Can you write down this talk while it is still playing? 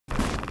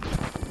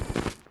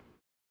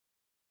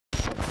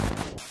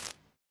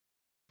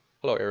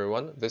Hello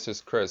everyone, this is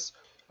Chris.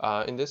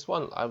 In this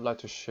one, I would like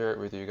to share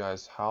with you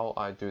guys how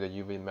I do the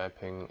UV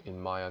mapping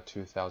in Maya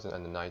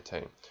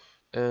 2019.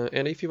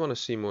 And if you want to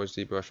see more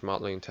ZBrush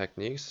modeling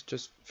techniques,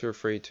 just feel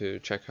free to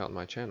check out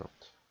my channel.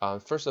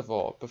 First of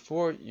all,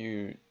 before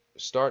you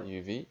start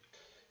UV,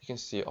 you can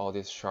see all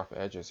these sharp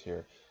edges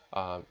here.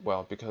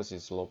 Well, because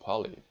it's low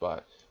poly,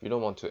 but you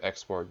don't want to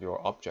export your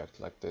object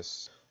like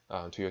this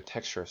to your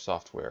texture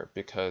software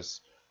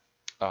because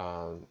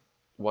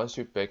once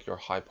you bake your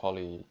high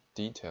poly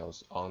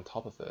details on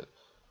top of it,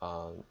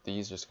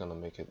 these just gonna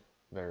make it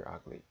very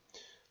ugly.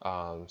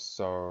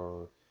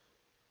 So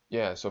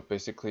yeah, so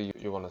basically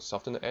you want to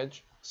soften the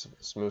edge,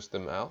 smooth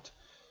them out,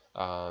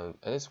 and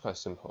it's quite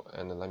simple.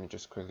 And then let me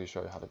just quickly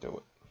show you how to do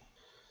it.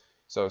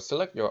 So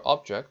select your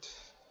object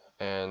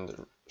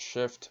and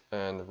shift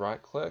and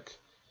right click.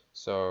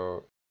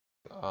 So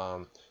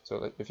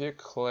if you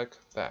click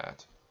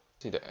that,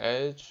 see the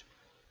edge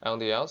on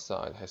the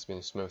outside has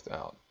been smoothed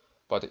out,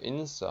 but the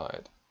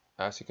inside,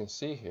 as you can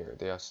see here,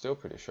 they are still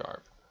pretty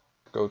sharp.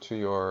 Go to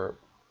your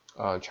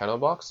channel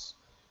box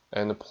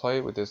and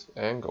play with this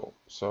angle.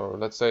 So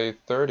let's say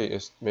 30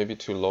 is maybe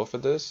too low for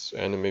this,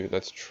 and maybe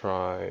let's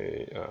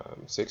try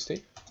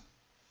 60.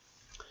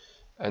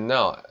 And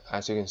now,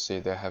 as you can see,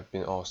 they have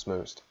been all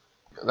smoothed.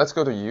 Let's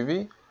go to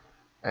UV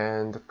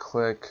and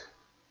click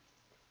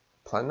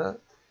planet,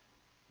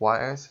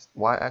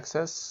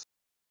 y-axis,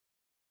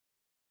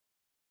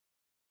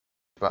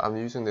 but I'm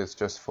using this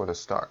just for the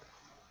start.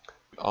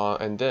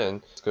 And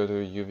then let's go to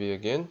UV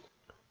again,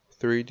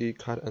 3D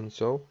cut and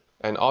sew,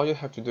 and all you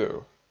have to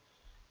do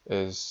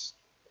is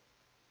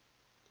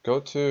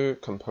go to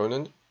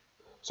component,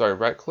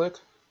 right click,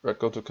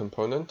 go to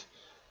component,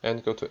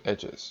 and go to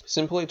edges.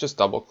 Simply just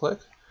double click.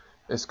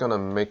 It's gonna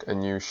make a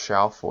new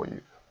shell for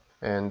you.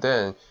 And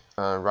then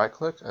right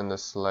click and then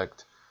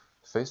select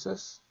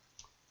faces.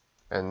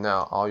 And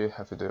now all you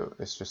have to do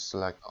is just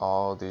select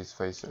all these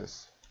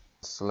faces.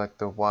 Select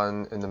the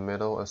one in the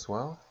middle as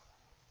well.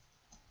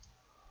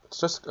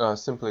 Just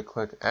simply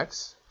click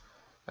X,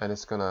 and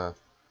it's gonna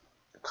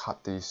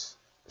cut these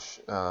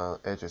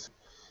edges.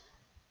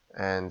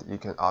 And you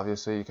can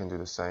do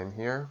the same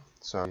here.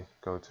 So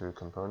go to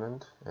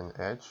component and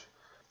edge,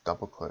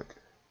 double click,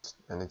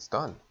 and it's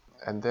done.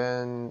 And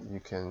then you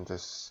can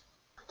just,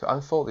 to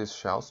unfold these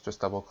shells, just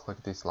double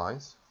click these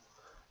lines,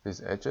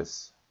 these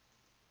edges.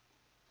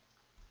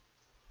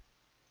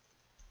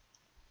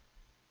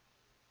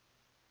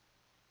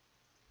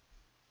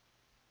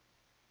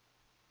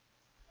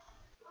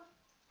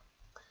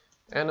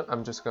 And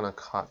I'm just gonna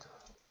cut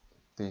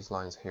these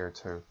lines here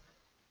too.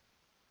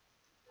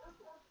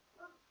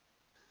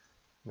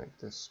 Make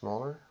this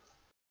smaller.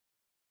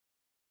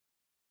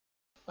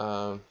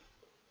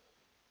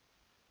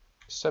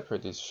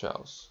 Separate these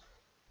shells.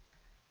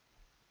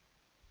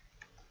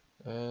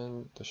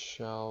 And the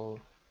shell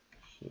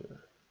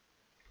here.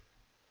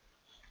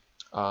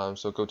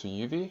 So go to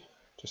UV,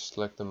 just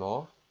select them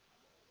all,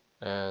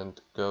 and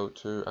go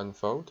to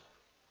unfold.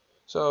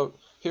 So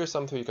here's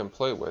something you can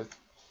play with.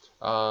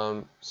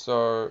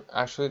 So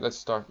actually, let's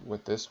start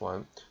with this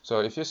one.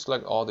 So if you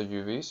select all the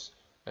UVs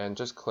and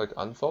just click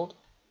unfold,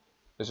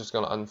 it's just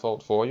gonna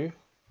unfold for you,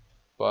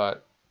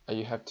 but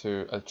you have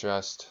to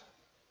adjust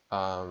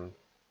the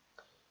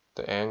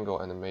angle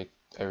and make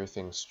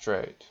everything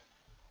straight.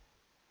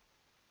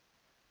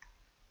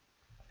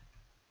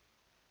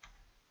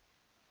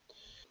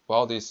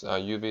 While these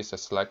UVs are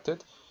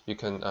selected, you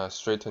can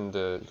straighten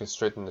the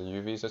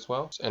UVs as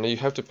well, and you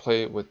have to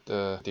play with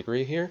the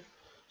degree here.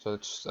 So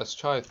let's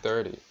try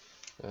 30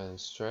 and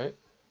straight.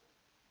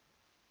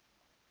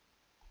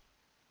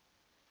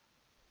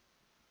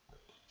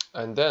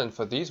 And then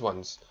for these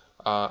ones,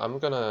 I'm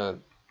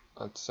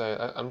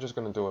just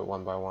gonna do it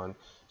one by one.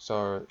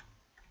 So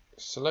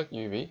select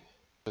UV,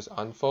 just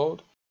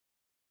unfold,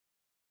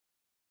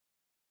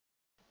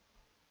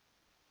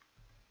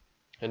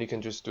 and you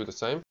can just do the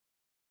same.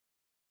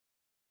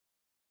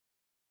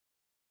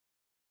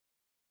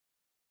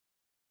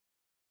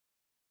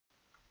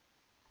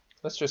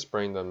 Let's just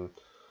bring them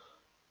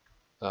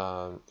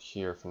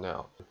here for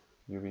now.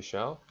 UV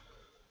shell,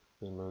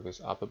 just move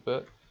this up a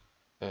bit,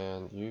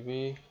 and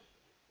UV,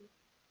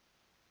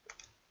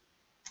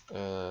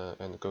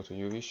 and go to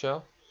UV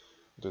shell,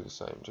 do the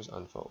same, just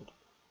unfold.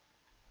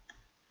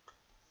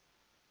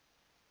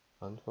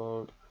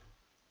 Unfold.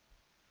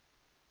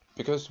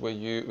 Because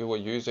we were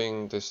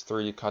using this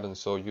 3D cut and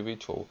sew UV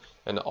tool,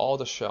 and all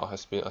the shell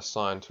has been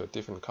assigned to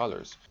different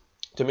colors.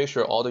 To make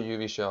sure all the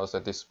UV shells are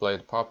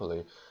displayed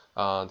properly,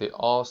 they're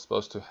all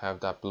supposed to have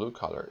that blue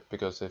color,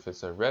 because if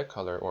it's a red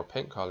color or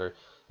pink color,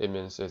 it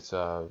means it's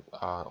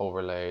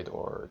overlaid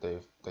or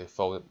they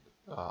folded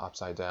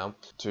upside down.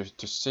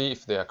 To see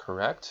if they are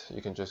correct,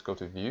 you can just go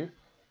to view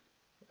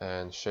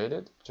and shade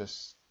it.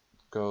 Just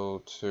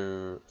go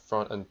to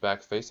front and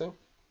back facing,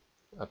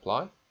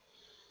 apply.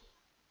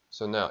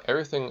 So now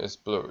everything is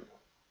blue,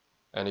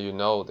 and you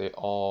know they're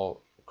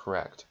all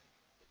correct.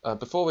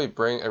 Before we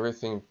bring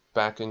everything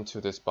back into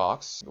this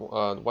box,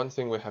 one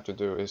thing we have to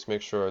do is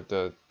make sure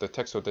the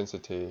textile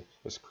density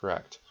is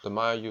correct. The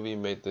Maya UV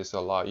made this a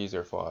lot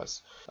easier for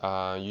us.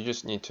 You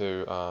just need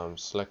to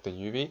select the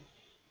UV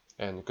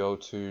and go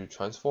to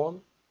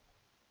transform.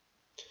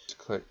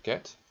 Click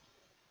get.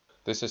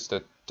 This is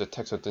the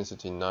textile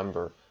density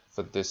number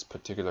for this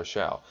particular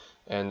shell,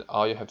 and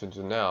all you have to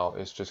do now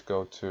is just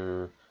go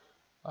to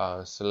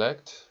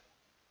select,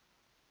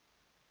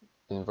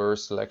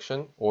 inverse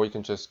selection, or you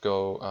can just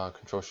go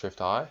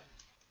Control-Shift-I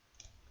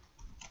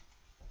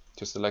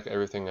to select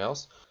everything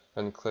else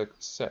and click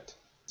set.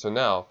 So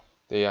now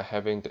they are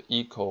having the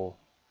equal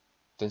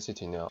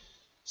density now.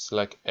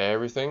 Select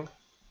everything.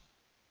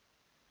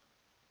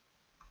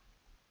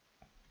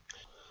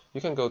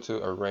 You can go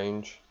to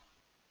arrange.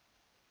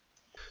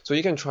 So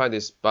you can try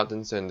these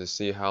buttons and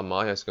see how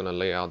Maya is going to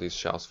lay out these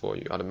shells for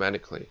you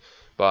automatically,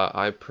 but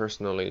I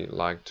personally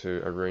like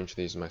to arrange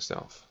these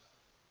myself.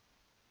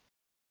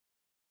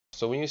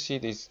 So when you see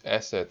these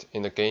assets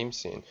in the game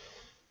scene,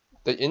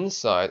 the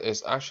inside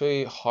is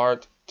actually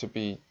hard to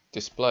be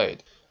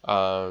displayed.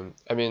 I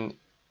mean,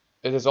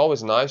 it is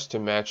always nice to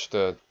match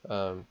the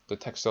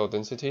textile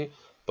density,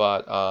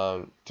 but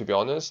to be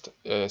honest,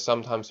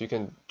 sometimes you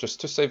can, just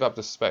to save up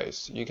the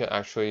space, you can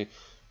actually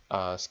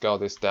scale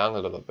this down a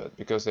little bit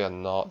because they are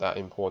not that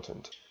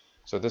important.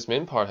 So this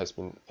main part has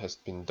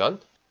been done,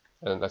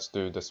 and let's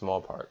do the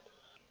small part.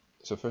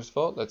 So first of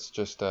all, let's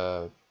just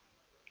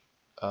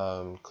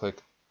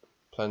click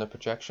planar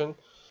projection,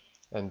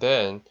 and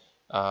then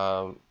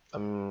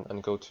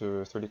and go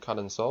to 3D cut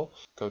and sew,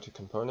 go to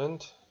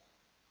component,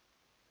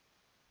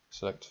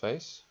 select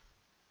face,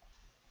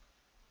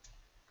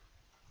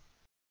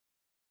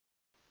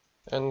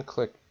 and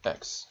click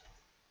X.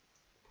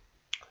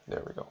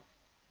 There we go,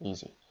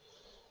 easy.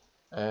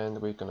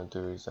 And we're gonna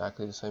do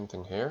exactly the same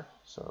thing here.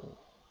 So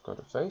go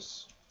to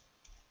face,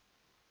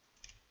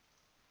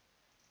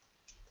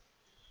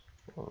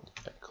 and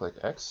click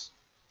X.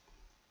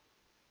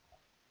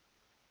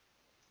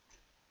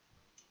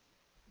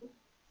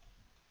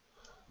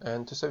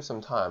 And to save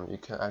some time, you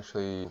can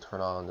actually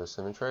turn on the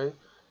symmetry.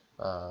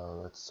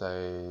 Let's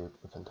say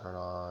we can turn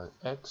on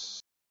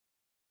X.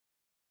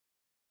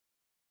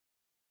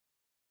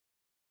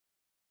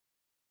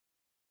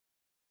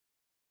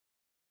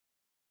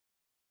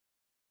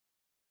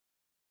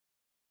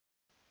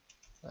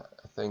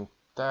 I think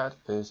that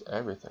is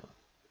everything.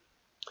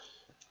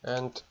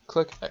 And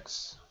click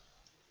X.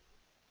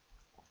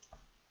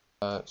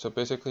 So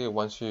basically,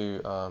 once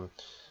you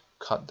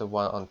cut the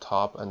one on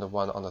top and the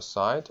one on the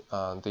side,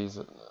 these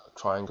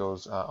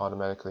triangles are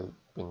automatically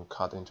being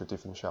cut into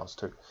different shells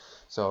too.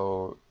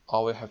 So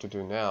all we have to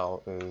do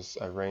now is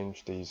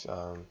arrange these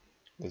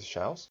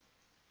shells.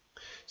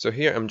 So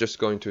here I'm just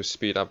going to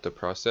speed up the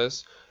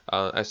process.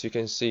 As you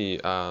can see,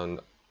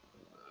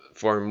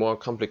 for a more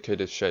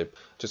complicated shape,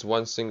 just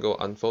one single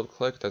unfold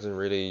click doesn't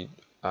really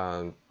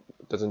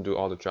doesn't do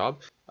all the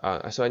job.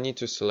 So I need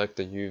to select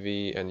the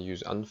UV and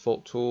use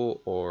unfold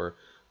tool or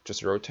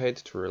just rotate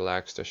to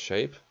relax the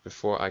shape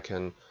before I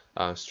can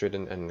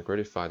straighten and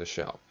gridify the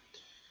shell.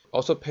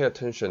 Also pay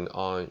attention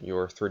on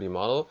your 3D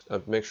model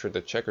and make sure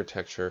the checker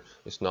texture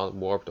is not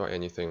warped or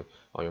anything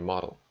on your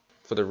model.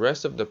 For the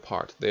rest of the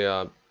part, they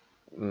are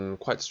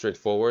quite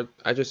straightforward.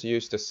 I just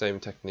used the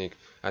same technique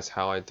as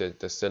how I did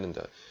the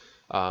cylinder.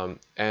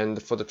 And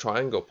for the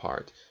triangle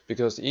part,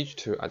 because each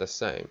two are the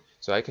same,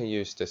 so I can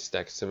use the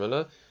stack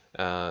similar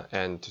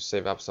and to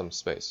save up some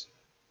space.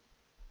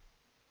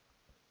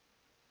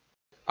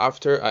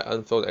 After I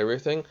unfold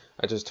everything,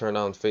 I just turn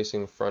on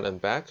facing front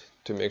and back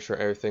to make sure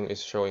everything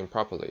is showing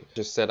properly.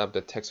 Just set up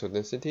the textile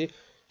density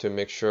to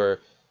make sure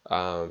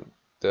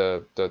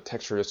the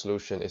texture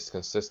resolution is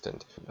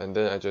consistent. And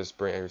then I just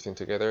bring everything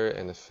together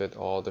and fit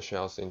all the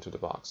shells into the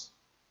box.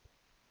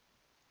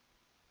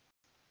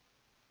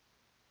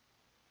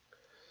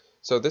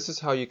 So this is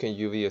how you can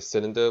UV a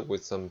cylinder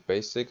with some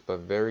basic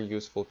but very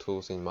useful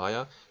tools in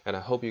Maya, and I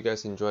hope you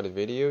guys enjoyed the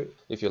video.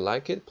 If you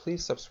like it,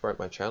 please subscribe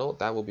my channel,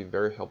 that will be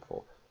very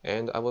helpful,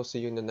 and I will see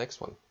you in the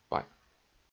next one.